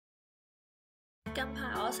近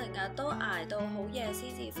排我成日都捱到好夜先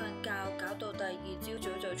至瞓覺，搞到第二朝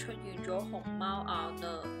早就出現咗熊貓眼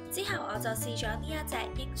啦。之後我就試咗呢一隻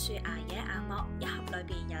英樹熬夜眼膜，一盒裏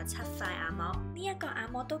邊有7塊眼膜。呢一個眼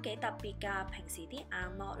膜都幾特別㗎，平時啲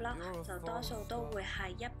眼膜啦就多數都會係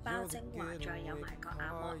一包精華，再有埋個眼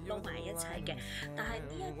膜撈埋一齊嘅。但係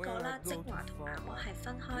呢一個啦，精華同眼膜係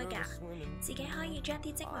分開㗎，自己可以將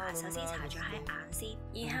啲精華首先搽咗喺眼先，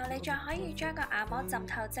然後你再可以將個眼膜浸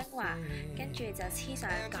透精華，跟住就黐上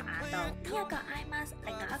個眼度。呢一個 eye mask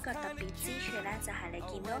另外一個特別之處咧，就係你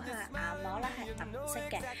見到佢嘅眼膜咧係銀色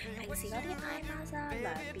嘅。平時嗰啲 eye mask 啦，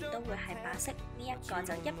兩邊都會係白色，呢一個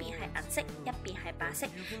就一邊係銀色，一邊係白色。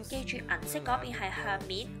記住銀色嗰邊係向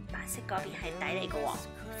面，白色嗰邊係底嚟嘅喎。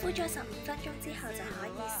敷咗15分鐘之後就可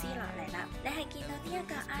以撕落嚟啦。你係見到呢一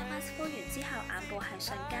個 eye mask 敷完之後，眼部係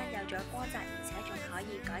瞬間有咗光澤，而且仲可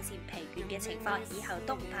以改善疲倦嘅情況，以後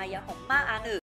都唔怕有熊貓眼嘞。